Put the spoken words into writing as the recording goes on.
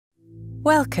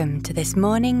Welcome to this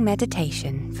morning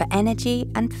meditation for energy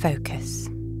and focus.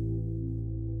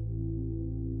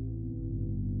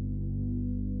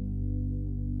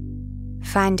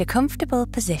 Find a comfortable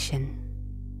position,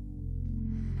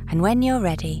 and when you're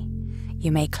ready,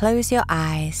 you may close your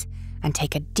eyes and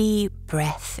take a deep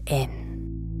breath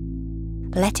in,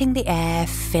 letting the air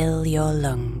fill your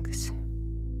lungs.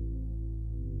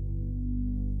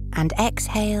 And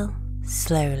exhale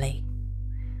slowly,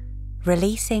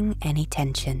 releasing any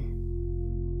tension.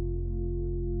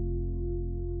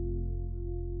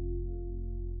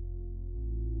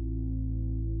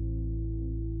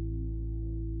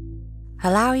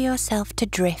 Allow yourself to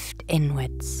drift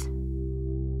inwards.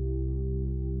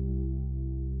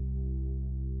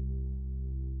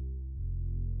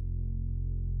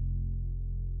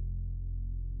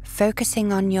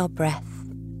 Focusing on your breath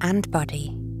and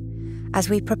body as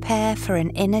we prepare for an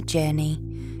inner journey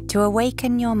to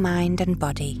awaken your mind and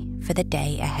body for the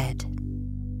day ahead.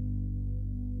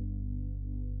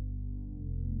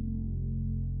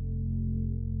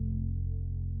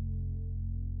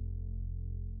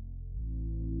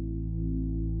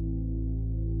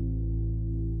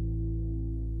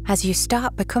 As you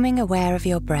start becoming aware of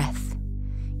your breath,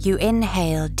 you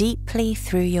inhale deeply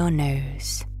through your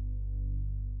nose,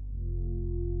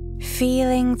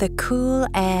 feeling the cool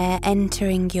air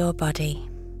entering your body,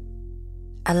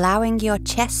 allowing your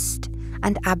chest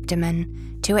and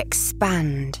abdomen to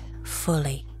expand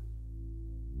fully.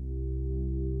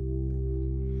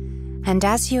 And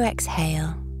as you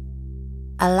exhale,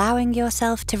 allowing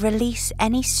yourself to release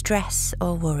any stress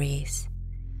or worries,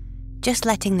 just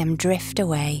letting them drift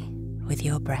away with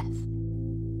your breath.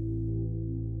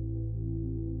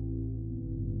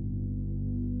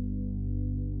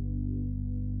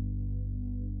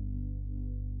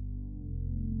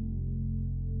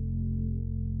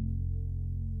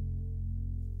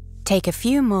 Take a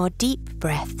few more deep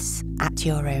breaths at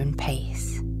your own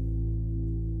pace.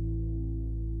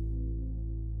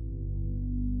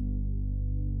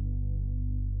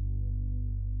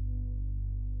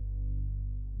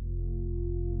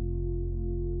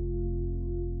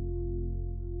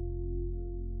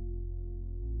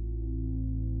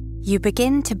 You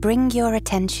begin to bring your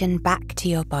attention back to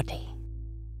your body.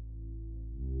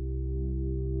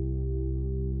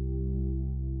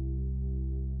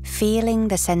 Feeling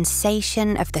the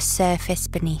sensation of the surface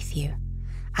beneath you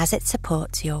as it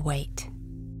supports your weight.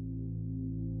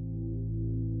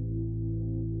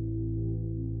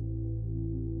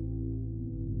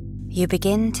 You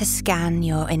begin to scan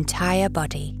your entire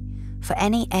body for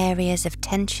any areas of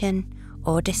tension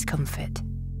or discomfort.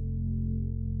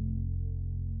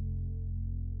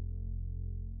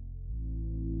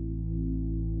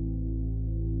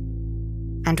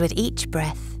 And with each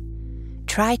breath,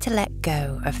 try to let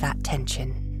go of that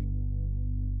tension,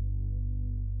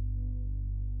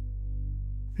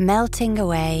 melting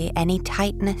away any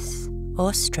tightness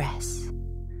or stress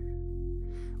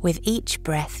with each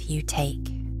breath you take.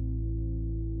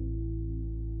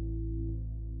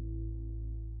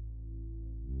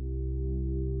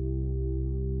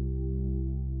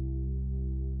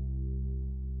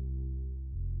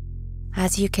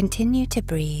 As you continue to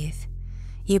breathe,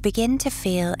 you begin to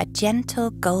feel a gentle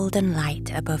golden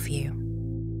light above you,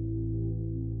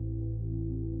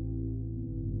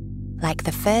 like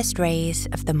the first rays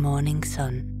of the morning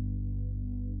sun.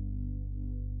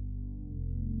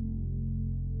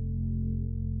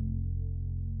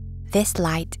 This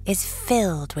light is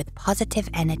filled with positive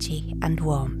energy and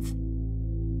warmth.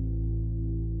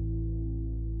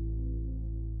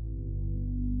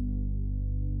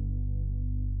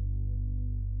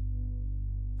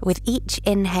 With each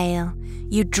inhale,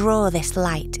 you draw this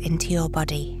light into your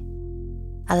body,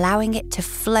 allowing it to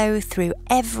flow through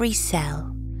every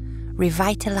cell,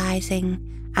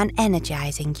 revitalizing and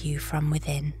energizing you from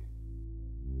within.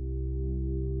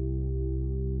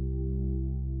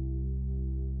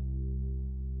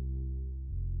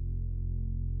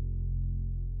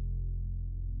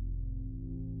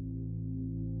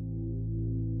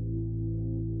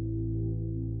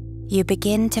 You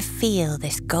begin to feel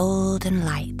this golden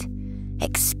light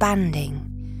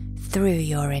expanding through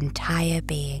your entire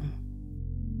being.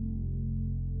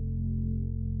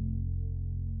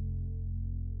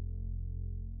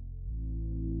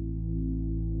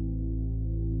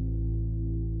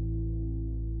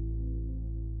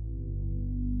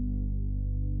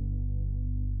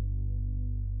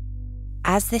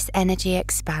 As this energy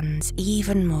expands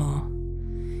even more,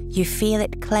 you feel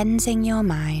it cleansing your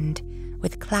mind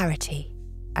with clarity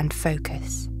and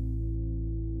focus.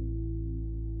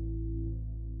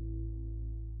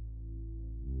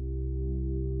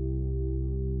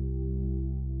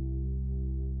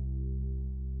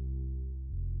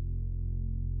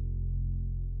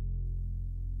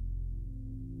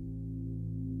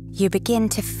 You begin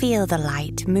to feel the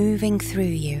light moving through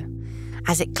you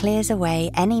as it clears away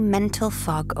any mental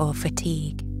fog or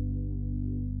fatigue,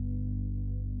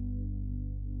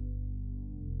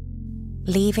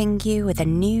 leaving you with a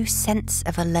new sense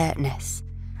of alertness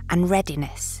and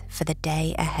readiness for the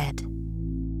day ahead.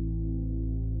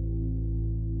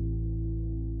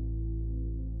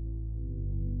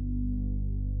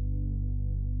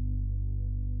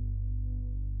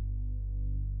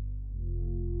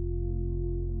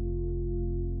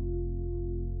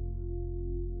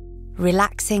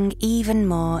 Relaxing even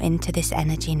more into this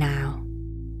energy now.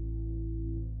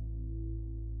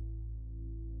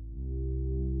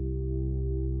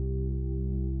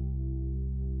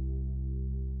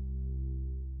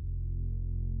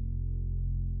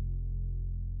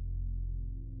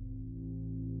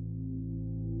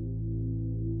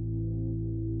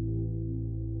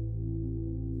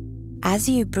 As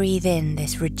you breathe in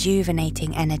this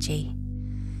rejuvenating energy,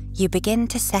 you begin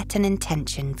to set an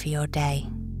intention for your day.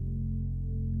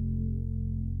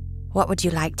 What would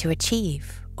you like to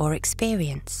achieve or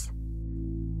experience?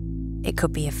 It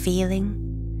could be a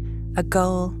feeling, a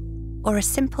goal, or a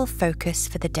simple focus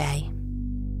for the day.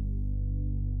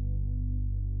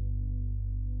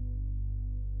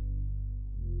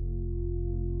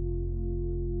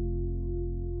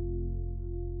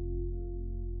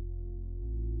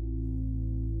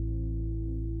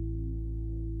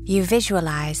 You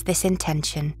visualize this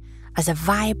intention as a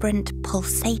vibrant,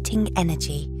 pulsating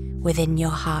energy within your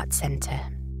heart center.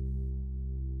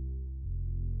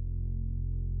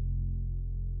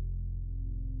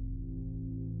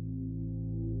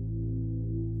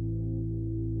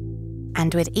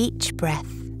 And with each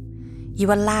breath,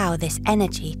 you allow this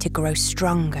energy to grow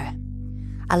stronger,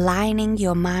 aligning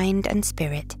your mind and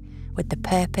spirit with the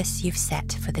purpose you've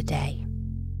set for the day.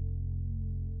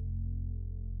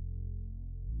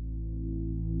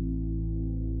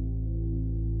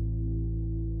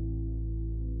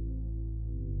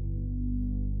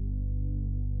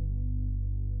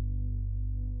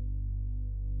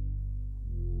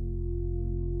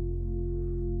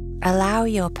 Allow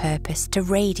your purpose to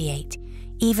radiate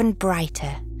even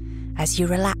brighter as you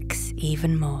relax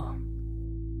even more.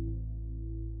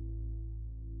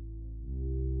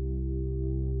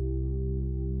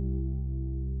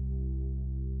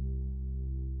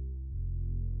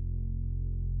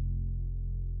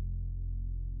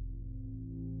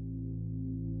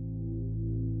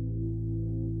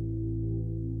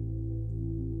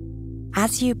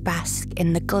 As you bask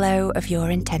in the glow of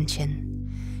your intention,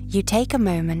 you take a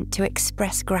moment to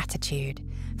express gratitude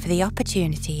for the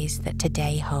opportunities that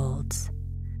today holds.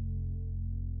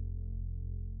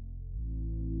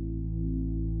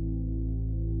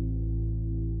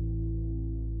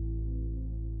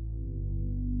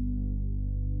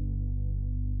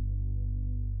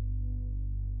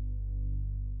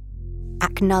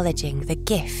 Acknowledging the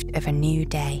gift of a new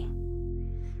day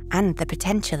and the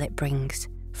potential it brings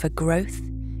for growth,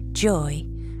 joy,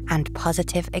 and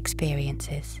positive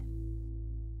experiences.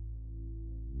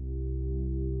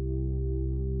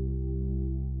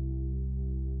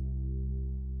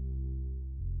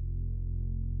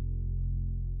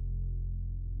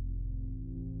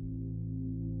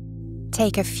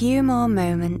 Take a few more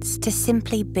moments to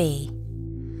simply be,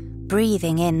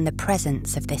 breathing in the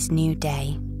presence of this new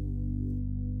day.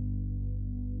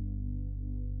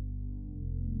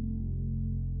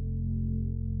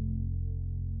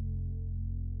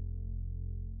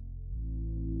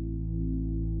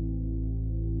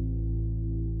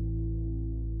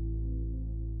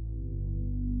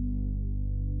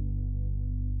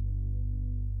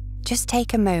 Just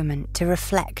take a moment to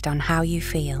reflect on how you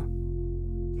feel,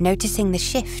 noticing the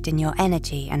shift in your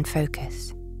energy and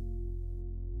focus.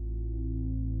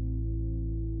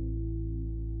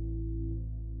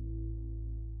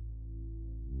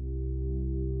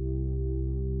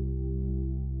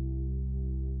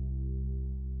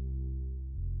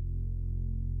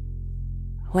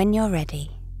 When you're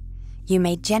ready, you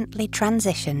may gently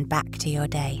transition back to your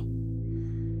day,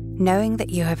 knowing that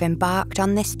you have embarked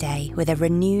on this day with a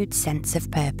renewed sense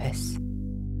of purpose.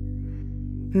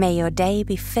 May your day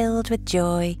be filled with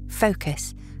joy,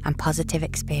 focus, and positive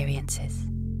experiences.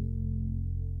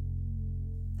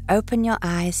 Open your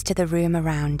eyes to the room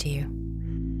around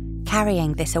you,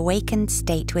 carrying this awakened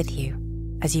state with you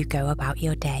as you go about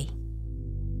your day.